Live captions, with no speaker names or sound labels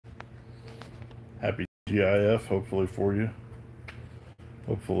TGIF, hopefully for you.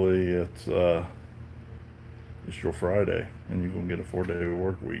 Hopefully it's your Friday and you're gonna get a 4-day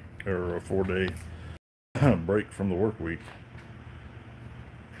work week or a 4-day break from the work week.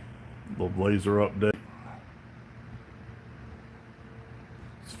 Little Blazer update.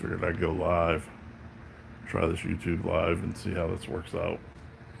 Just figured I'd go live, try this YouTube live and see how this works out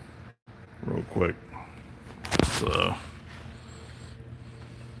real quick. So,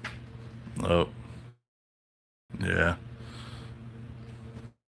 oh, yeah,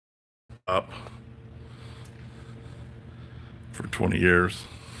 up for 20 years.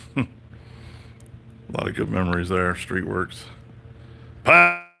 A lot of good memories there. Streetworks.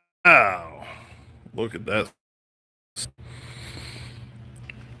 Pow! Look at that.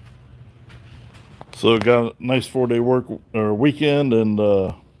 So got a nice 4-day work or weekend,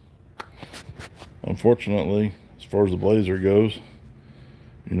 and unfortunately, as far as the Blazer goes,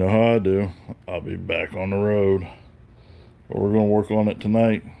 you know how I do. I'll be back on the road, but we're gonna work on it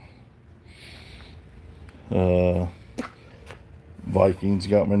tonight. Vikings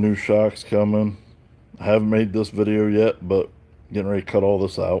got my new shocks coming. I haven't made this video yet, but getting ready to cut all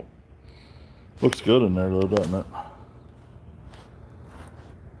this out. Looks good in there though, doesn't it?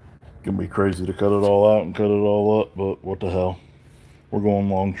 Gonna be crazy to cut it all out and cut it all up, but what the hell. We're going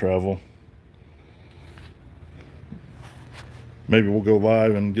long travel. Maybe we'll go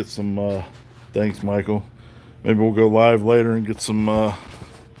live and get some, thanks Michael. Maybe we'll go live later and get some,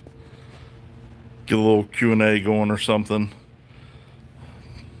 get a little Q&A going or something.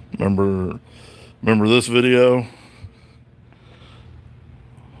 Remember this video?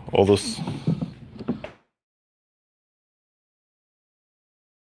 All this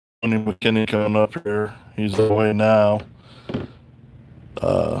Tony McKinney coming up here. He's away now.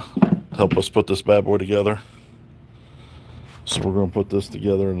 Help us put this bad boy together. So we're gonna put this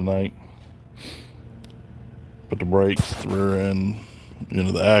together tonight. Put the brakes, rear end, you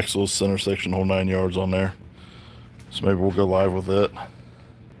know, the axles, center section, whole 9 yards on there. So maybe we'll go live with it.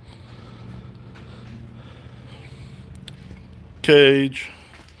 Cage.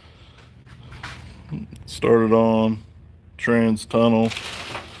 Started on. Trans tunnel.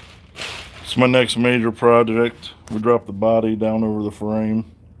 It's my next major project. We dropped the body down over the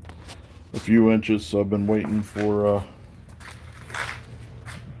frame a few inches, so I've been waiting for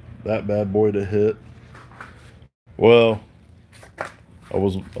that bad boy to hit. Well, I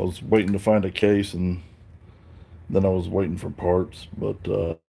was waiting to find a case, and then I was waiting for parts,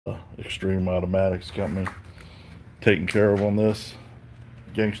 but Extreme Automatics got me taken care of on this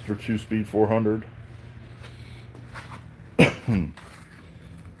Gangster 2-speed 400.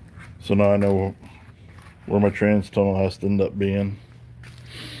 So now I know where my trans tunnel has to end up being.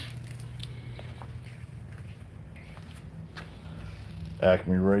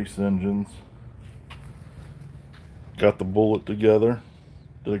 Acme race engines. Got the bullet together.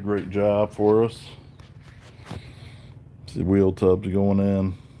 Did a great job for us. See wheel tubs going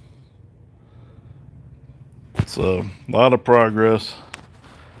in. It's a lot of progress.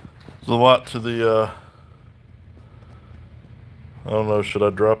 There's a lot to the I don't know, should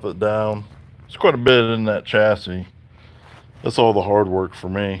I drop it down? It's quite a bit in that chassis. That's all the hard work for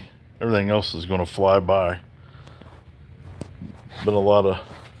me. Everything else is going to fly by. Been a lot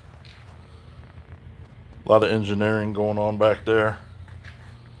of engineering going on back there.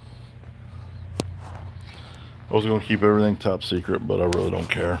 I was going to keep everything top secret, but I really don't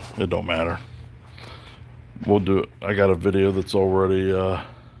care. It don't matter. We'll do it. I got a video that's already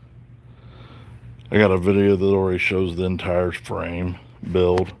shows the entire frame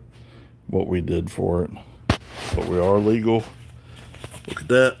build, what we did for it. But we are legal. Look at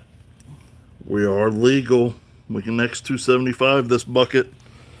that. We are legal. We can X275 this bucket.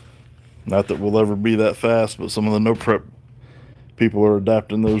 Not that we'll ever be that fast, but some of the no prep people are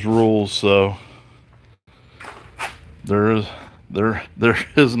adapting those rules, so there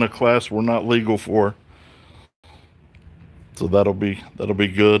isn't a class we're not legal for. So that'll be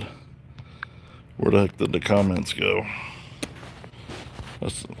good. Where the heck did the comments go?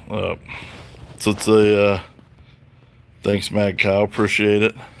 That's so it's a thanks Mad Cow, appreciate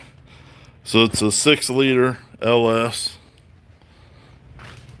it. So it's a 6-liter LS.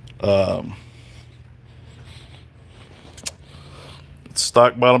 It's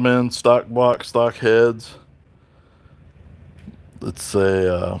stock bottom end, stock block, stock heads. It's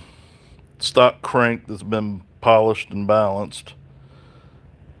a stock crank that's been polished and balanced.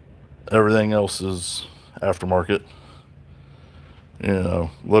 Everything else is aftermarket. You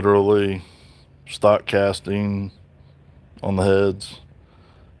know, literally stock casting on the heads,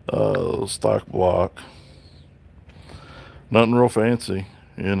 stock block. Nothing real fancy,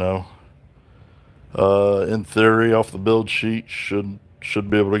 you know. In theory, off the build sheet, should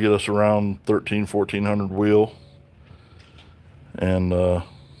be able to get us around 1400 wheel, and we'll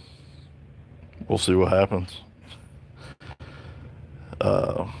see what happens.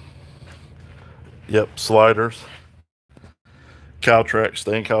 Yep, sliders, Caltrac,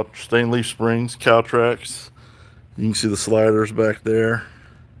 stain leaf springs, Caltracs. You can see the sliders back there.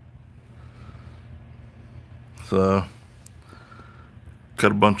 So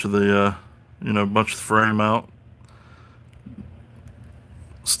cut a bunch of the bunch of the frame out.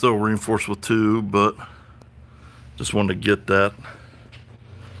 Still reinforced with tube, but just wanted to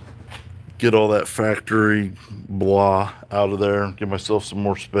get all that factory blah out of there and give myself some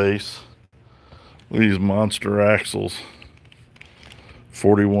more space. Look at these monster axles,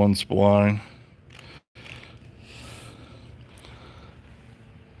 41 spline.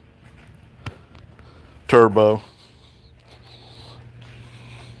 Turbo.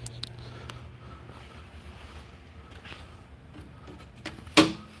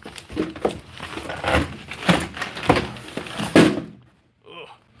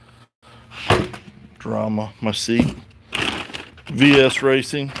 Drama, my seat. VS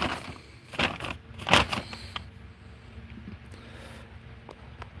Racing.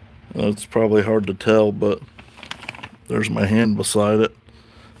 It's probably hard to tell, but there's my hand beside it.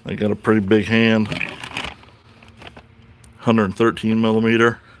 I got a pretty big hand. 113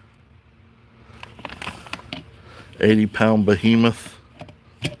 millimeter. 80-pound behemoth.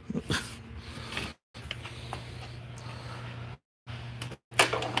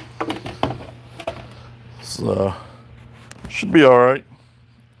 So, should be alright.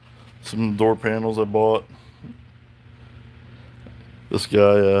 Some door panels I bought. This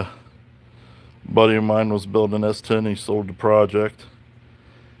guy, buddy of mine, was building S10. He sold the project.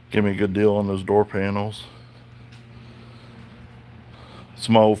 Gave me a good deal on those door panels. It's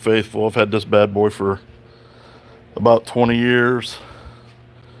my Old Faithful. I've had this bad boy for about 20 years.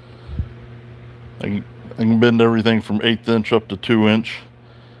 I can bend everything from 1/8 inch up to 2-inch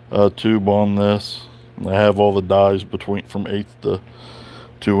tube on this. I have all the dies between from 1/8 to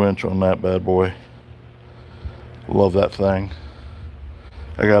 2-inch on that bad boy. Love that thing.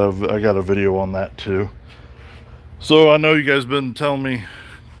 I got a video on that too. So I know you guys been telling me,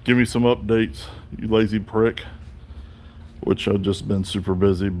 give me some updates, you lazy prick, which I've just been super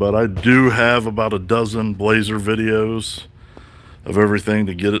busy, but I do have about a dozen Blazer videos of everything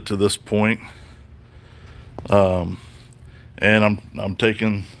to get it to this point. And I'm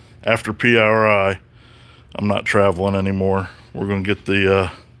taking, after PRI, I'm not traveling anymore. We're gonna get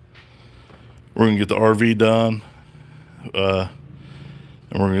the RV done, and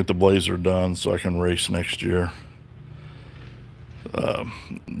we're gonna get the Blazer done so I can race next year.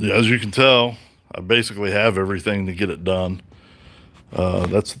 As you can tell, I basically have everything to get it done.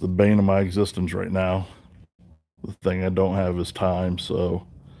 That's the bane of my existence right now. The thing I don't have is time, so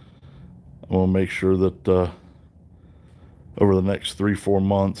I'm gonna make sure that over the next 3-4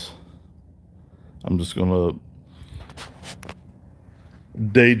 months, I'm just gonna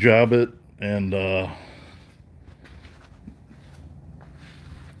day job it and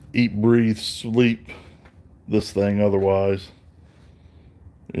eat, breathe, sleep this thing. Otherwise,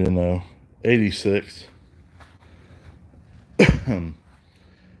 86.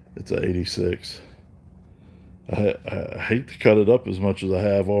 It's a 86. I hate to cut it up as much as I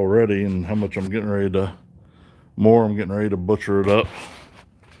have already, and how much I'm getting ready to butcher it up.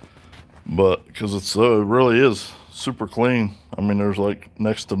 But because it really is super clean. I mean, there's like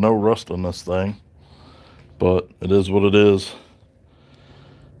next to no rust on this thing, but it is what it is.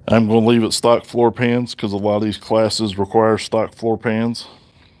 I'm going to leave it stock floor pans because a lot of these classes require stock floor pans.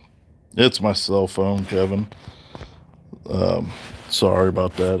 It's my cell phone, Kevin. Sorry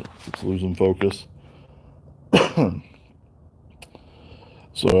about that. It's losing focus.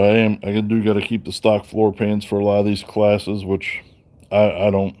 So I do got to keep the stock floor pans for a lot of these classes, which I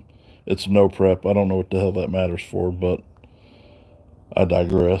don't. It's no prep. I don't know what the hell that matters for, but I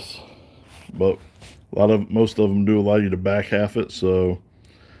digress. But most of them do allow you to back half it, so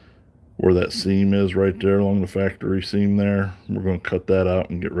where that seam is right there along the factory seam there, we're going to cut that out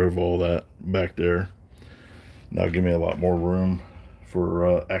and get rid of all that back there. Now give me a lot more room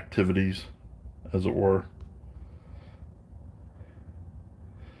for activities, as it were.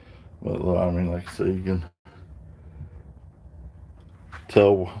 But I mean, like I say, you can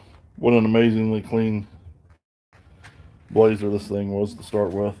tell what an amazingly clean Blazer this thing was to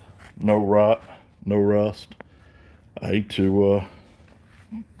start with. No rot, no rust. I hate to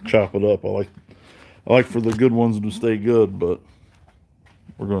chop it up. I like for the good ones to stay good, but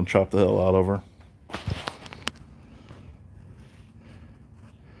we're going to chop the hell out of her.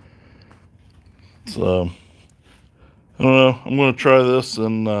 So I don't know. I'm going to try this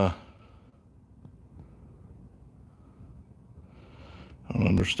and I don't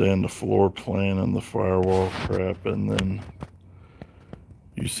understand the floor plan and the firewall crap, and then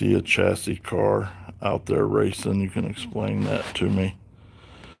you see a chassis car out there racing. You can explain that to me.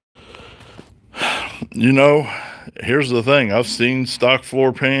 You know, here's the thing. I've seen stock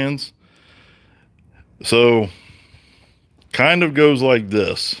floor pans. So kind of goes like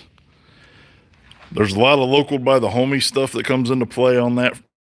this. There's a lot of local by the homie stuff that comes into play on that.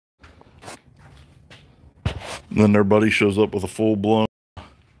 And then their buddy shows up with a full-blown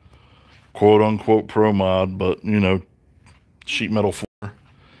quote unquote pro mod, but you know, sheet metal floor.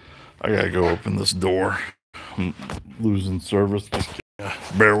 I gotta go open this door. I'm losing service. Just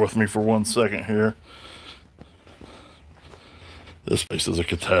bear with me for 1 second here. This place is a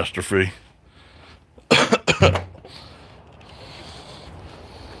catastrophe.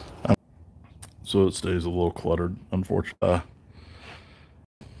 So it stays a little cluttered, unfortunately.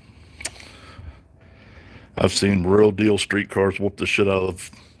 I've seen real deal street cars whoop the shit out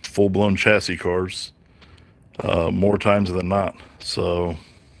of full-blown chassis cars more times than not. So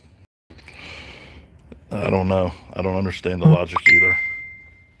I don't know. I don't understand the logic either.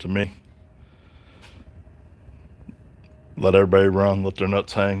 To me, let everybody run, let their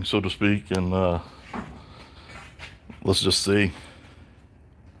nuts hang, so to speak, and let's just see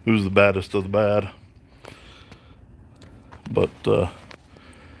who's the baddest of the bad. But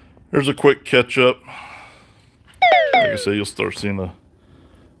here's a quick catch up. Like I say, you'll start seeing a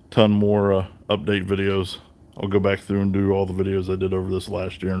ton more update videos. I'll go back through and do all the videos I did over this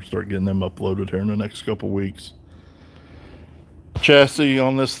last year and start getting them uploaded here in the next couple weeks. Chassis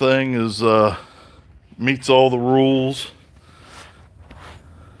on this thing is meets all the rules,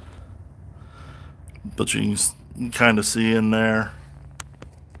 but you can kind of see in there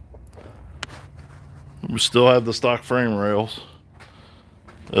we still have the stock frame rails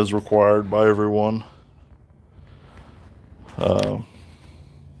as required by everyone.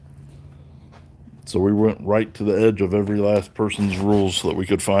 So we went right to the edge of every last person's rules that we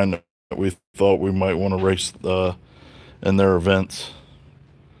could find that we thought we might want to race in their events,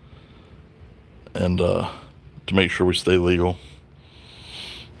 and to make sure we stay legal.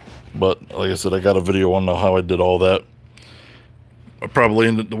 But like I said, I got a video on how I did all that. I probably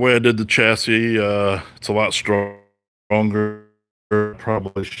ended the way I did the chassis. It's a lot stronger.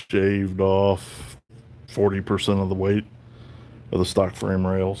 Probably shaved off 40% of the weight of the stock frame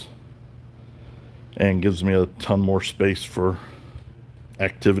rails, and gives me a ton more space for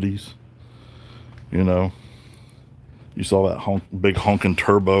activities. You know, you saw that big honking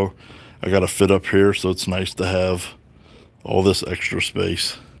turbo I got to fit up here, so it's nice to have all this extra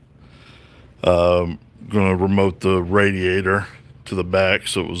space. Gonna remote the radiator to the back,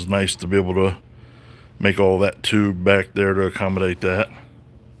 so it was nice to be able to make all that tube back there to accommodate that.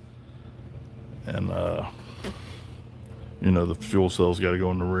 And you know, the fuel cell's got to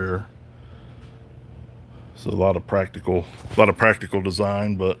go in the rear. So a lot of practical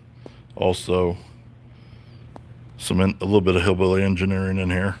design, but also a little bit of hillbilly engineering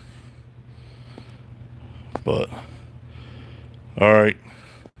in here. But all right,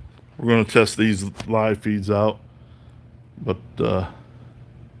 we're going to test these live feeds out. But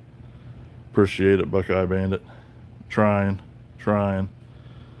appreciate it, Buckeye Bandit. Trying.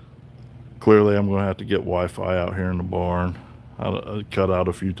 Clearly, I'm going to have to get Wi-Fi out here in the barn. I cut out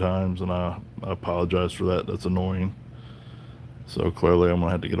a few times, and I apologize for that. That's annoying. So clearly, I'm going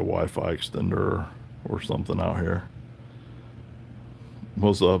to have to get a Wi-Fi extender or something out here.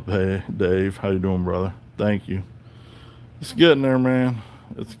 What's up? Hey, Dave. How you doing, brother? Thank you. It's getting there, man.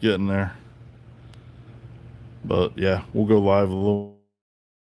 It's getting there. But yeah, we'll go live a little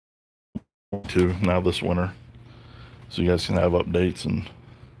too now this winter, so you guys can have updates, and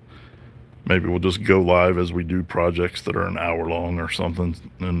maybe we'll just go live as we do projects that are an hour long or something.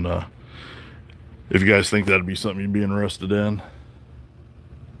 And if you guys think that'd be something you'd be interested in,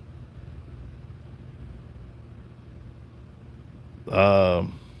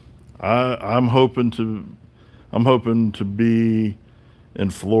 I'm hoping to be in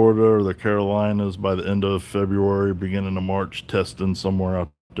Florida or the Carolinas by the end of February, beginning of March, testing somewhere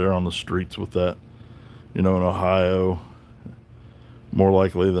out there on the streets with that. You know, in Ohio, more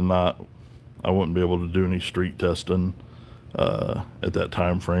likely than not, I wouldn't be able to do any street testing at that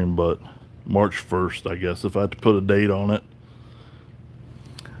time frame, but March 1st, I guess, if I had to put a date on it.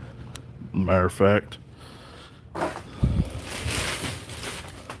 Matter of fact,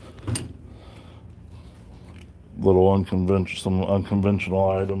 some unconventional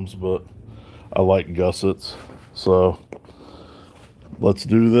items, but I like gussets, so let's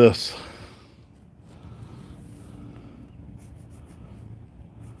do this.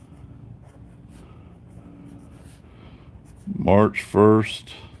 March 1st,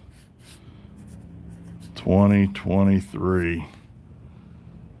 2023.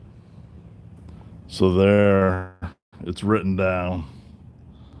 So there, it's written down.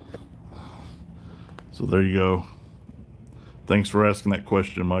 So there you go. Thanks for asking that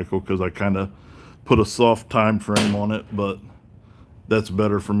question, Michael, because I kind of put a soft time frame on it, but that's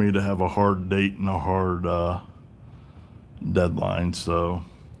better for me to have a hard date and a hard deadline. So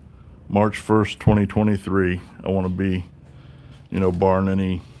March 1st, 2023, I want to be, you know, barring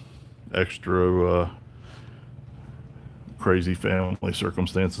any extra crazy family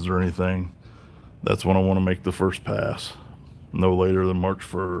circumstances or anything, that's when I want to make the first pass, no later than March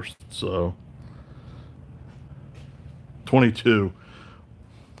 1st. So 22.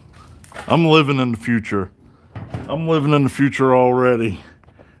 I'm living in the future. I'm living in the future already.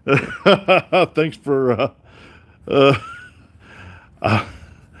 Thanks for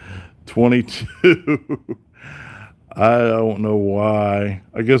 22. I don't know why.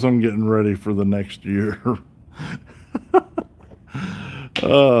 I guess I'm getting ready for the next year.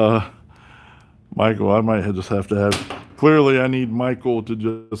 Michael, I might just have to have... Clearly, I need Michael to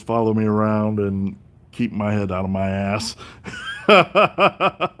just follow me around and keep my head out of my ass.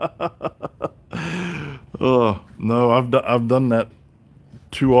 No, I've done that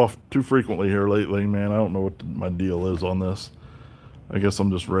too frequently here lately, man. I don't know what my deal is on this. I guess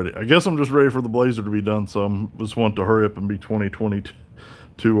I'm just ready. I guess I'm just ready for the Blazer to be done. So I just want to hurry up and be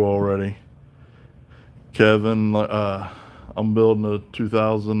 2022 already. Kevin, I'm building a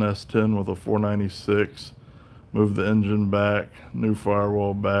 2000 S10 with a 496. Move the engine back, new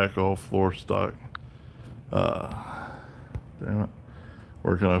firewall back, all floor stock. Damn it.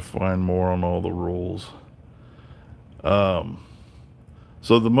 Where can I find more on all the rules? So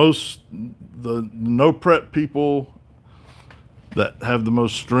the no prep people that have the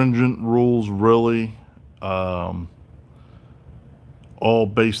most stringent rules really all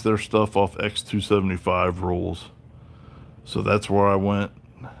base their stuff off X275 rules. So that's where I went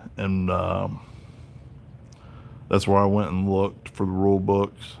and looked for the rule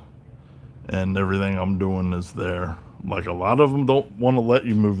books, and everything I'm doing is there. Like, a lot of them don't want to let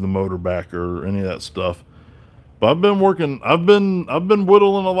you move the motor back or any of that stuff. But I've been whittling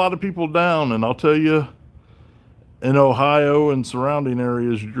a lot of people down, and I'll tell you, in Ohio and surrounding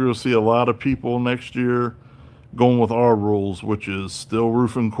areas, you're going to see a lot of people next year going with our rules, which is steel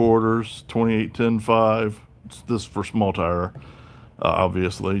roofing quarters, 28-10-5. This for small tire,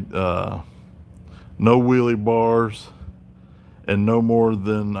 obviously. No wheelie bars, and no more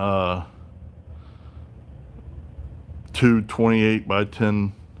than 2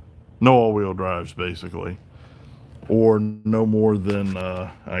 28x10, no all-wheel drives, basically. Or no more than,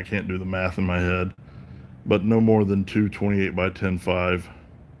 I can't do the math in my head, but no more than 2 28x10-5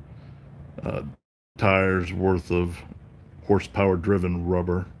 tires worth of horsepower-driven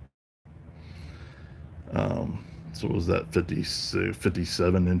rubber. So was that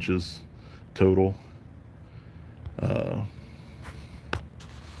 57 inches total? Or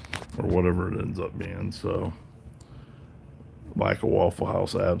whatever it ends up being. So, like a Waffle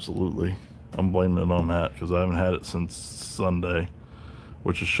House, absolutely. I'm blaming it on that because I haven't had it since Sunday,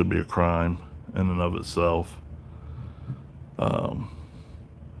 which should be a crime in and of itself. But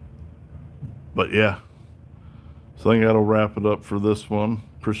yeah, so I think that'll wrap it up for this one.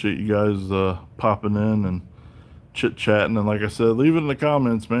 Appreciate you guys popping in and chit-chatting, and like I said, leave it in the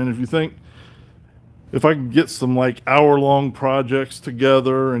comments, man, if you think if I can get some like hour-long projects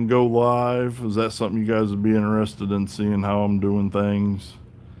together and go live. Is that something you guys would be interested in seeing, how I'm doing things?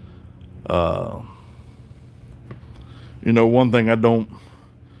 You know, one thing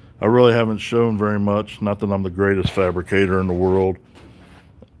I really haven't shown very much, not that I'm the greatest fabricator in the world,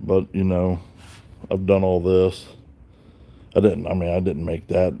 but you know, I've done all this. I didn't make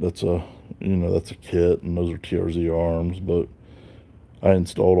that. That's a, you know, that's a kit, and those are TRZ arms, but I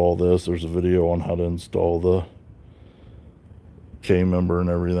installed all this. There's a video on how to install the K-member and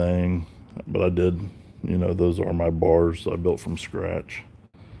everything, but I did, you know, those are my bars I built from scratch.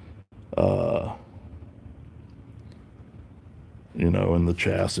 You know, in the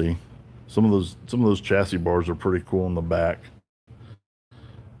chassis, some of those chassis bars are pretty cool in the back.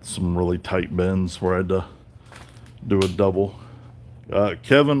 Some really tight bends where I had to do a double.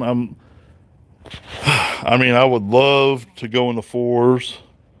 Kevin, I would love to go in the 4s,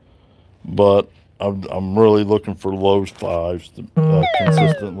 but I'm really looking for low 5s,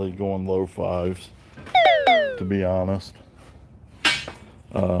 consistently going low 5s, to be honest.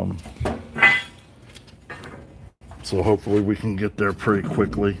 So hopefully we can get there pretty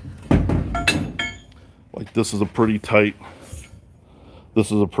quickly. Like, this is a pretty tight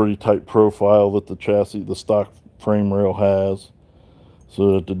profile that the chassis, the stock frame rail has,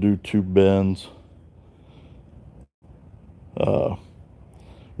 so that to do two bends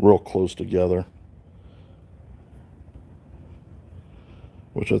real close together,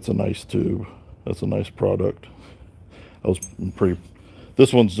 which that's a nice tube. That's a nice product. I was pretty,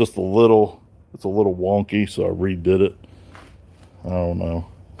 this one's just a little, it's a little wonky, so I redid it. I don't know,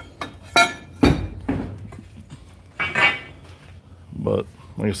 but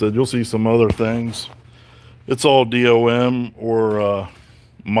like I said, you'll see some other things. It's all DOM or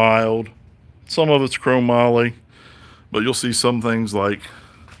mild. Some of it's chromoly, but you'll see some things like,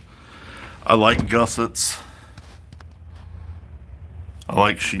 I like gussets. I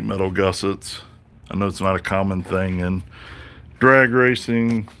like sheet metal gussets. I know it's not a common thing in drag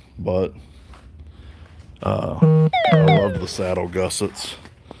racing, but I love the saddle gussets.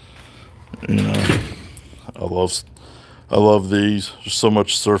 You know, I love these. There's so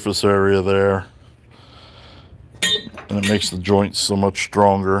much surface area there, and it makes the joints so much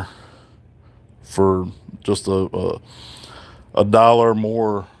stronger for just a dollar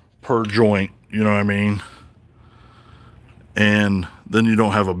more per joint. You know what I mean? And then you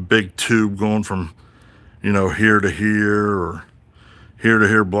don't have a big tube going from, you know, here to here or here to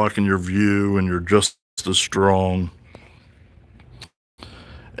here blocking your view, and you're just as strong.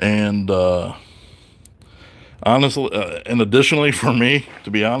 And honestly, and additionally for me,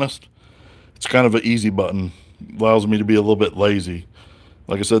 to be honest, it's kind of an easy button. Allows me to be a little bit lazy.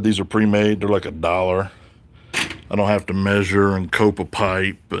 Like I said, these are pre-made. They're like $1. I don't have to measure and cope a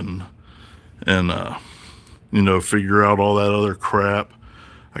pipe and you know, figure out all that other crap.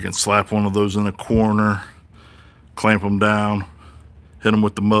 I can slap one of those in a corner, clamp them down, hit them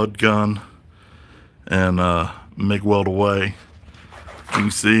with the mud gun, and MIG weld away. You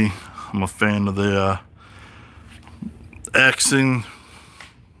can see I'm a fan of the Xing.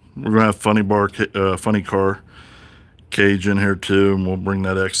 We're gonna have funny car cage in here too, and we'll bring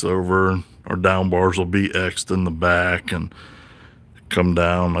that X over. Our down bars will be X'd in the back and come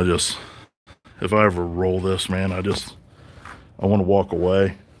down. If I ever roll this, man, I want to walk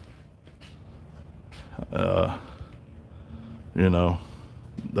away. You know,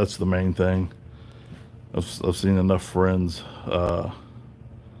 that's the main thing. I've seen enough friends have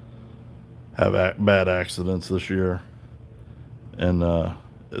bad accidents this year, and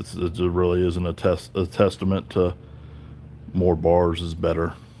it really isn't a testament to more bars is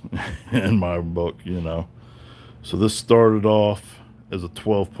better in my book, you know. So this started off as a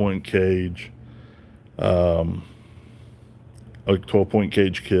 12-point cage, a 12-point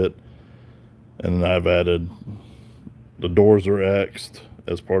cage kit, and I've added, the doors are X'd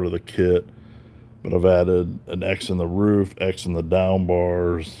as part of the kit, but I've added an X in the roof, X in the down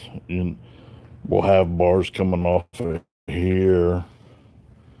bars. We'll have bars coming off of here,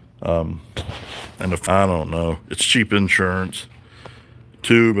 and if I don't know, it's cheap insurance,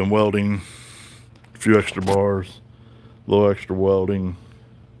 tube and welding, a few extra bars, a little extra welding.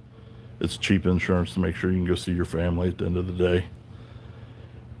 It's cheap insurance to make sure you can go see your family at the end of the day.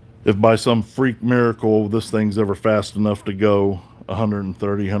 If by some freak miracle this thing's ever fast enough to go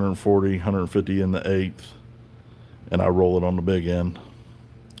 130, 140, 150 in the eighth, and I roll it on the big end,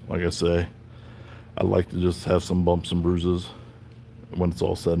 like I say, I like to just have some bumps and bruises when it's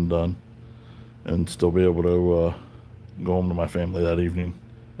all said and done, and still be able to go home to my family that evening,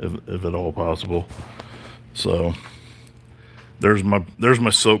 if at all possible. So there's my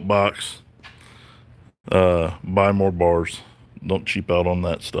soapbox. Buy more bars. Don't cheap out on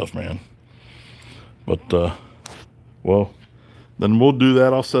that stuff, man. But well, then we'll do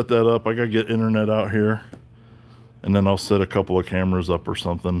that. I'll set that up. I gotta get internet out here, and then I'll set a couple of cameras up or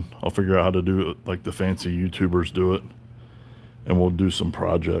something. I'll figure out how to do it like the fancy YouTubers do it, and we'll do some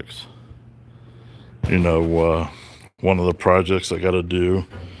projects. You know, one of the projects I gotta do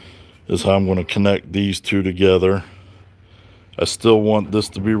is how I'm going to connect these two together. I still want this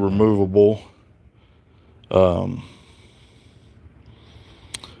to be removable.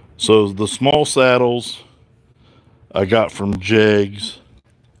 So the small saddles I got from Jegs,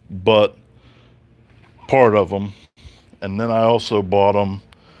 but part of them, and then I also bought them,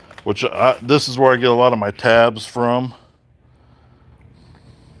 which this is where I get a lot of my tabs from,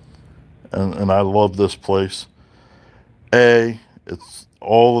 and I love this place. It's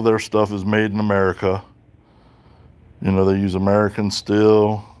all of their stuff is made in America. You know, they use American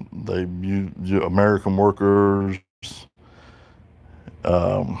steel, they use American workers.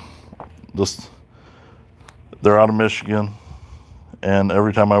 They're out of Michigan, and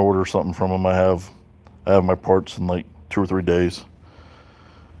every time I order something from them, I have my parts in like 2 or 3 days.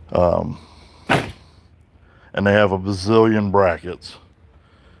 And they have a bazillion brackets,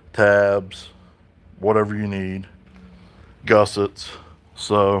 tabs, whatever you need. gussets.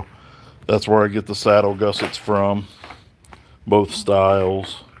 So that's where I get the saddle gussets from, both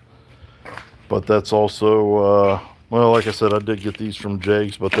styles. But that's also, well, like I said, I did get these from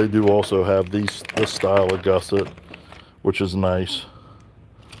Jake's, but they do also have this style of gusset, which is nice.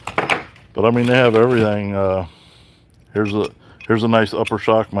 But I mean, they have everything. Here's a nice upper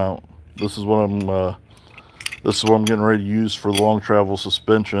shock mount. This is what I'm getting ready to use for the long travel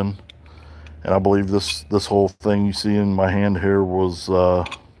suspension. And I believe this whole thing you see in my hand here was $4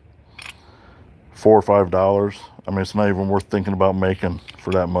 or $5. I mean, it's not even worth thinking about making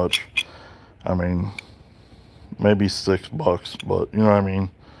for that much. I mean, maybe $6, but you know what I mean.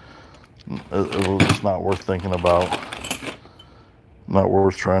 It was just not worth thinking about. Not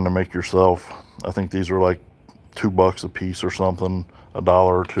worth trying to make yourself. I think these are like $2 a piece or something, $1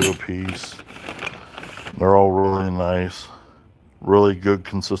 or $2 a piece. They're all really nice, really good,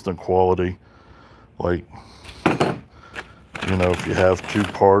 consistent quality. Like, you know, if you have 2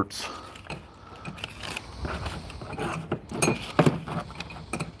 parts,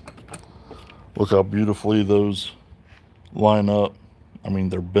 look how beautifully those line up. I mean,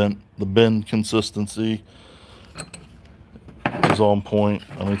 they're bent. The bend consistency is on point.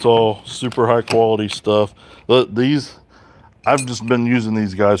 I mean, it's all super high quality stuff. But these, I've just been using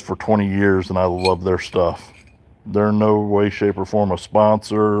these guys for 20 years and I love their stuff. They're in no way, shape, or form a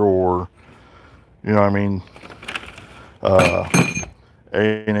sponsor, or, you know what I mean,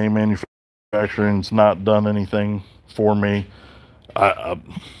 A&A Manufacturing's not done anything for me.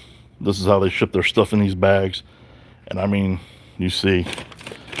 This is how they ship their stuff in these bags. And I mean, you see,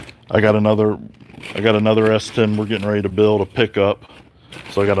 I got another S10 we're getting ready to build, a pickup.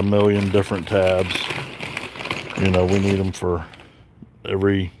 So I got a million different tabs. You know, we need them for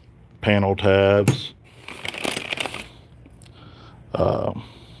every panel tabs.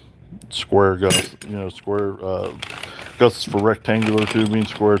 Square guts, you know, square gussets for rectangular tubing,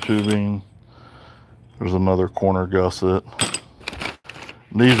 square tubing. There's another corner gusset.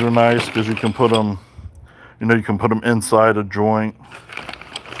 These are nice because you can put them, you know, you can put them inside a joint.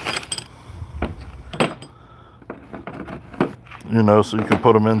 You know, so you can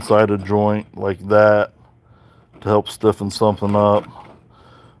put them inside a joint like that to help stiffen something up.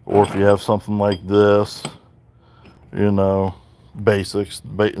 Or if you have something like this, you know, basics,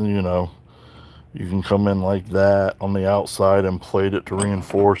 you know, you can come in like that on the outside and plate it to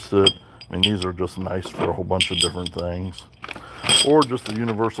reinforce it. I mean, these are just nice for a whole bunch of different things. Or just a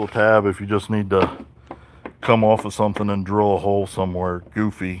universal tab if you just need to come off of something and drill a hole somewhere,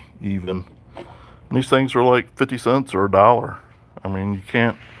 goofy even. And these things are like 50 cents or $1. I mean, you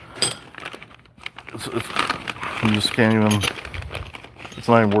can't, you just can't even, it's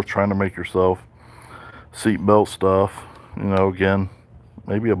not even worth trying to make yourself. Seat belt stuff, you know, again,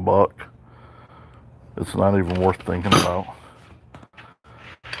 maybe $1. It's not even worth thinking about.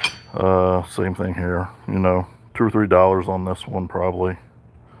 Same thing here, you know, $2 or $3 on this one probably.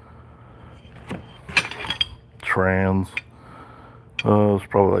 Trans, it's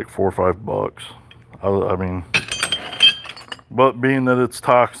probably like $4 or $5. I mean, but being that it's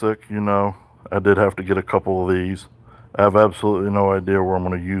toxic, you know, I did have to get a couple of these. I have absolutely no idea where I'm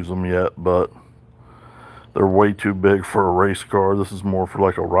going to use them yet, but they're way too big for a race car. This is more for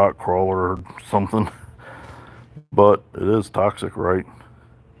like a rock crawler or something. But it is toxic, right?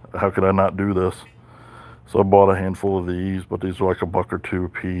 How could I not do this? So I bought a handful of these, but these are like $1 or $2 a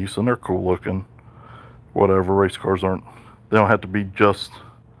piece, and they're cool looking. Whatever, race cars aren't, they don't have to be just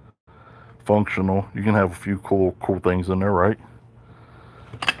functional. You can have a few cool things in there, right?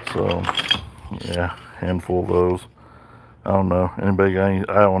 So yeah, handful of those. I don't know, anybody got any,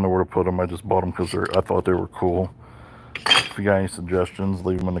 I don't know where to put them. I just bought them because I thought they were cool. If you got any suggestions,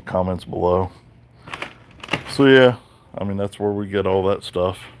 leave them in the comments below. So yeah, I mean, that's where we get all that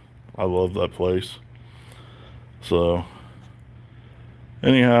stuff. I love that place. So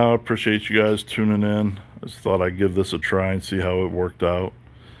anyhow, I appreciate you guys tuning in. I just thought I'd give this a try and see how it worked out.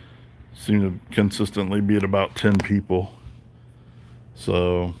 Seem to consistently be at about 10 people.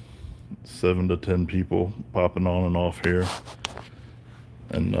 So 7 to 10 people popping on and off here.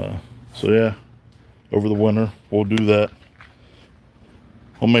 And so yeah, over the winter we'll do that.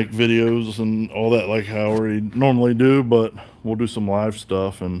 I'll make videos and all that like how we normally do, but we'll do some live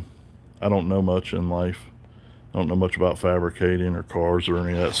stuff. And I don't know much in life. I don't know much about fabricating or cars or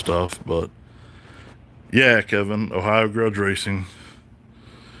any of that stuff, but yeah, Kevin, Ohio Grudge Racing.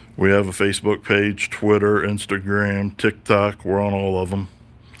 We have a Facebook page, Twitter, Instagram, TikTok. We're on all of them.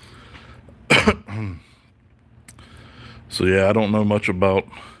 So yeah, I don't know much about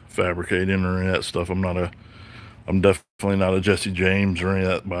fabricating or any of that stuff. I'm definitely not a Jesse James or any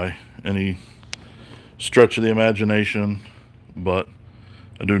of that by any stretch of the imagination. but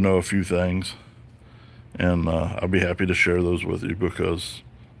I do know a few things, and I'll be happy to share those with you because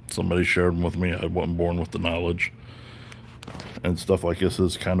somebody shared them with me. I wasn't born with the knowledge, and stuff like this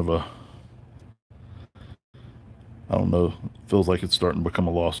is kind of a, I don't know, feels like it's starting to become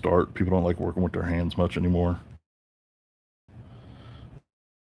a lost art. People don't like working with their hands much anymore,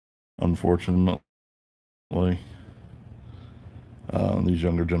 unfortunately. These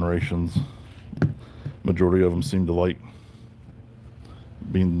younger generations, majority of them seem to like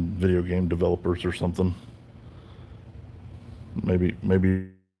being video game developers or something.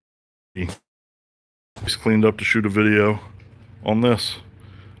 Maybe he's cleaned up to shoot a video on this.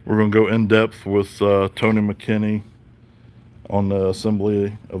 We're going to go in depth with Tony McKinney on the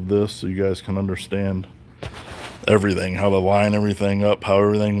assembly of this, so you guys can understand everything, how to line everything up, how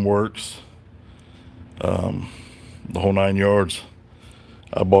everything works, the whole 9 yards.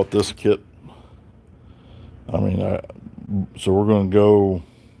 I bought this kit. So we're going to go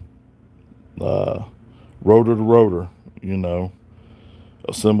rotor to rotor, you know,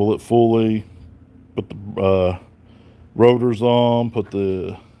 assemble it fully, put the rotors on,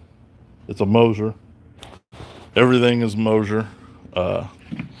 it's a Moser. Everything is Moser. I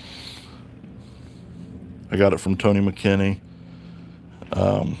got it from Tony McKinney.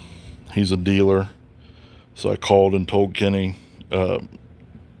 He's a dealer. So I called and told McKinney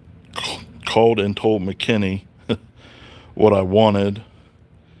what I wanted,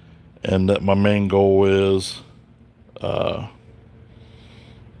 and that my main goal is,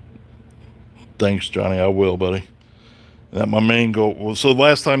 thanks Johnny, I will, buddy. That my main goal was, so the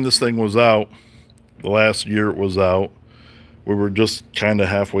last time this thing was out, the last year it was out, we were just kind of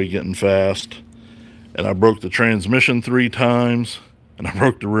halfway getting fast, and I broke the transmission 3 times, and I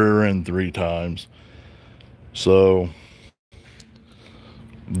broke the rear end 3 times. So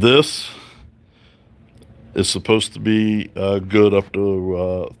this is supposed to be good up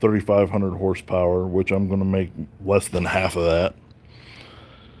to 3,500 horsepower, which I'm going to make less than half of that.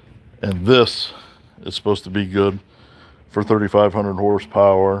 And this is supposed to be good for 3,500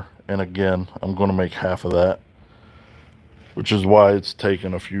 horsepower, and again, I'm going to make half of that, which is why it's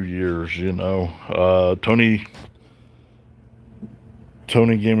taken a few years, you know. Tony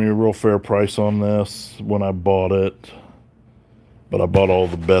gave me a real fair price on this when I bought it, but I bought all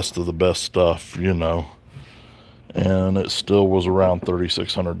the best of the best stuff, you know, and it still was around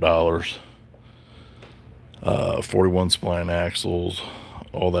 $3,600. 41 spline axles,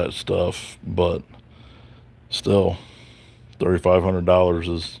 all that stuff, but still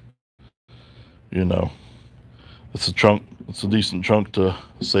 $3,500 is, you know, it's a chunk. It's a decent chunk to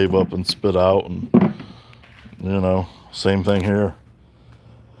save up and spit out, and you know, same thing here.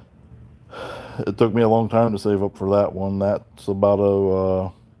 It took me a long time to save up for that one. That's about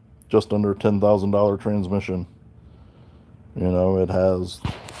a just under $10,000 transmission. You know, it has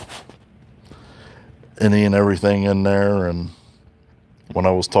any and everything in there. And when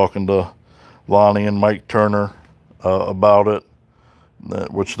I was talking to Lonnie and Mike Turner about it,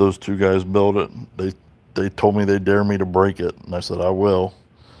 which those two guys built it, they told me they dare me to break it, and I said I will.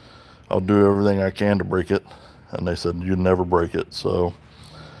 I'll do everything I can to break it, and they said you'd never break it. So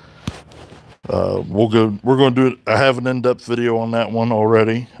we're going to do it. I have an in-depth video on that one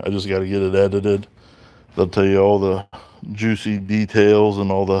already. I just got to get it edited. They'll tell you all the juicy details and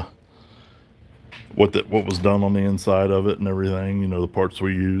all the what was done on the inside of it and everything, you know, the parts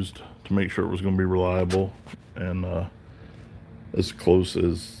we used to make sure it was going to be reliable and as close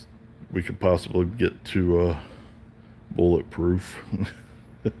as we could possibly get to bulletproof.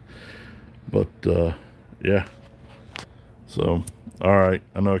 But yeah, so all right,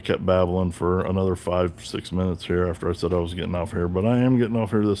 I know I kept babbling for another 5-6 minutes here after I said I was getting off here, but I am getting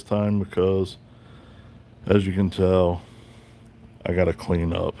off here this time because, as you can tell, I gotta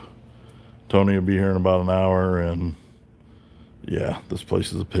clean up. Tony will be here in about an hour, and yeah, this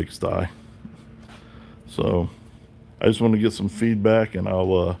place is a pigsty. So I just want to get some feedback, and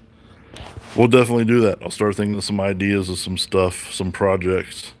we'll definitely do that. I'll start thinking of some ideas of some stuff, some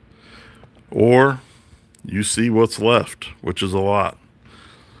projects, or you see what's left, which is a lot.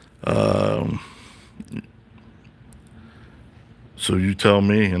 So you tell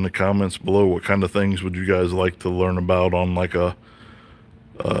me in the comments below, what kind of things would you guys like to learn about on like a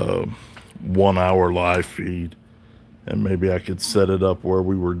 1 hour live feed, and maybe I could set it up where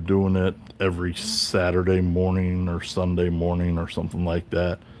we were doing it every Saturday morning or Sunday morning or something like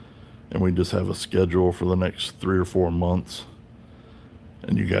that, and we just have a schedule for the next 3 or 4 months,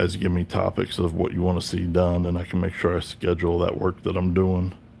 and you guys give me topics of what you want to see done, and I can make sure I schedule that work that I'm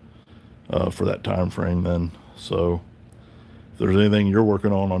doing for that time frame then. So if there's anything you're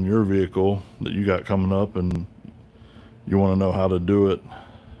working on your vehicle that you got coming up and you want to know how to do it,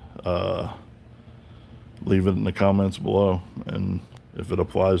 leave it in the comments below, and if it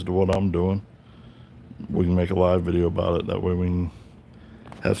applies to what I'm doing, we can make a live video about it. That way we can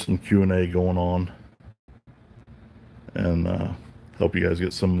have some Q&A going on and help you guys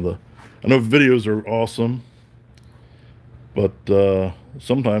get some of the... I know videos are awesome, but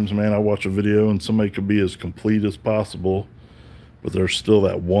sometimes, man, I watch a video and somebody could be as complete as possible, but there's still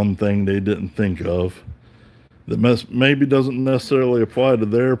that one thing they didn't think of that maybe doesn't necessarily apply to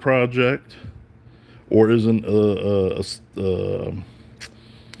their project, or isn't a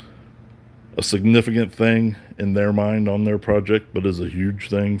significant thing in their mind on their project, but is a huge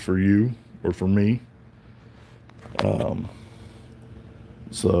thing for you or for me.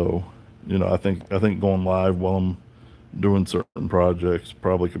 So, you know, I think going live while I'm doing certain projects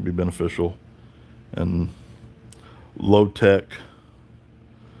probably could be beneficial and low tech,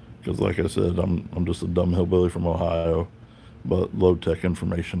 because like I said, I'm just a dumb hillbilly from Ohio, but low tech,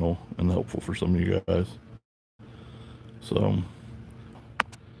 informational, and helpful for some of you guys. So,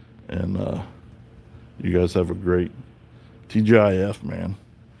 and you guys have a great TGIF, man.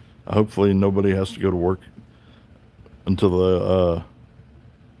 Hopefully nobody has to go to work until the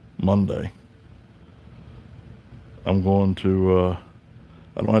Monday. I'm going to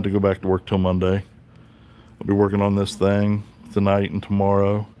I don't have to go back to work till Monday. I'll be working on this thing tonight and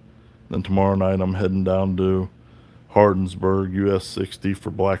tomorrow. Then tomorrow night I'm heading down to Hardinsburg, US 60 for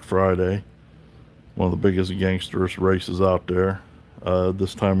Black Friday. One of the biggest gangsterous races out there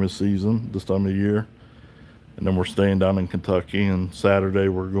this time of season, this time of year. And then we're staying down in Kentucky, and Saturday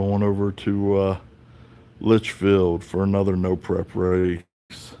we're going over to Litchfield for another no prep race.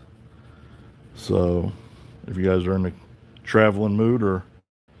 So if you guys are in a traveling mood or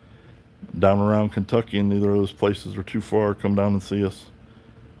down around Kentucky and neither of those places are too far, come down and see us.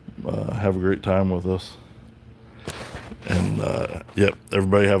 Have a great time with us. And yep,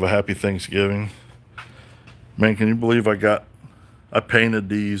 everybody have a happy Thanksgiving. Man, can you believe I painted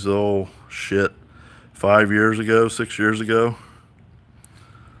these, oh shit, 5 years ago, 6 years ago?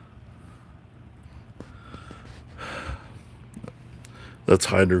 That's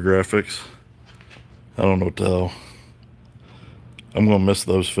Hydrographics. I don't know what the hell. I'm gonna miss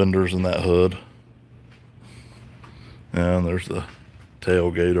those fenders in that hood. And there's the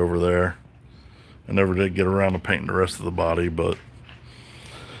tailgate over there. I never did get around to painting the rest of the body, but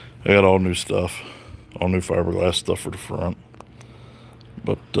I got all new stuff, all new fiberglass stuff for the front.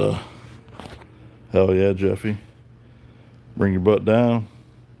 But hell yeah, Jeffy, bring your butt down.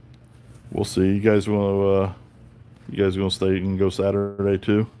 We'll see. You guys gonna stay and go Saturday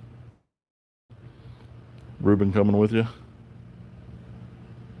too? Ruben coming with you?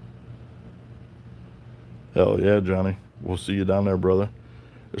 Hell yeah, Johnny. We'll see you down there, brother.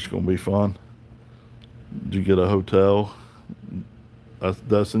 It's gonna be fun. Did you get a hotel?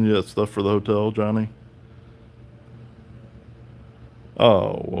 Did I send you that stuff for the hotel, Johnny?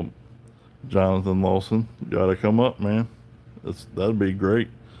 Oh, well, Jonathan Lawson, you gotta come up, man. That'd be great.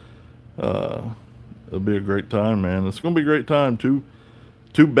 It'll be a great time, man. It's gonna be a great time. Two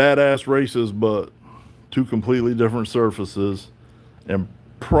badass races, but two completely different surfaces, and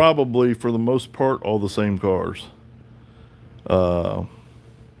probably for the most part all the same cars. Black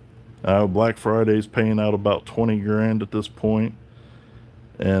Friday's paying out about 20 grand at this point,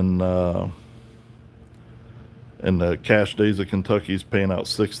 and the cash days of Kentucky's paying out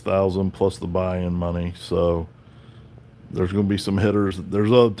 6,000 plus the buy-in money. So there's going to be some hitters.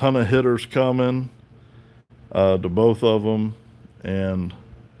 There's a ton of hitters coming to both of them, and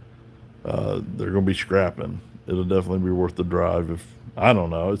they're going to be scrapping. It'll definitely be worth the drive. If I don't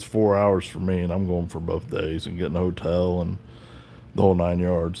know, it's 4 hours for me, and I'm going for both days and getting a hotel and the whole 9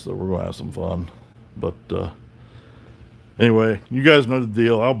 yards. So we're going to have some fun. But anyway, you guys know the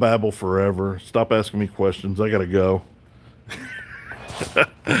deal. I'll babble forever. Stop asking me questions. I gotta go.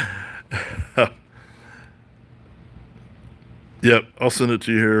 Yep, I'll send it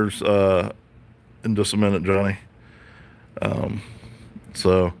to you here in just a minute, Johnny.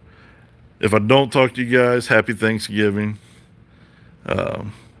 So if I don't talk to you guys, happy Thanksgiving.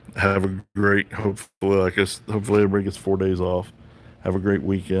 Have a great, hopefully everybody gets 4 days off. Have a great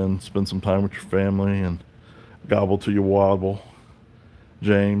weekend. Spend some time with your family and gobble till you wobble.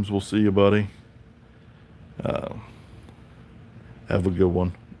 James, we'll see you, buddy. Have a good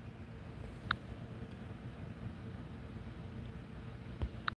one.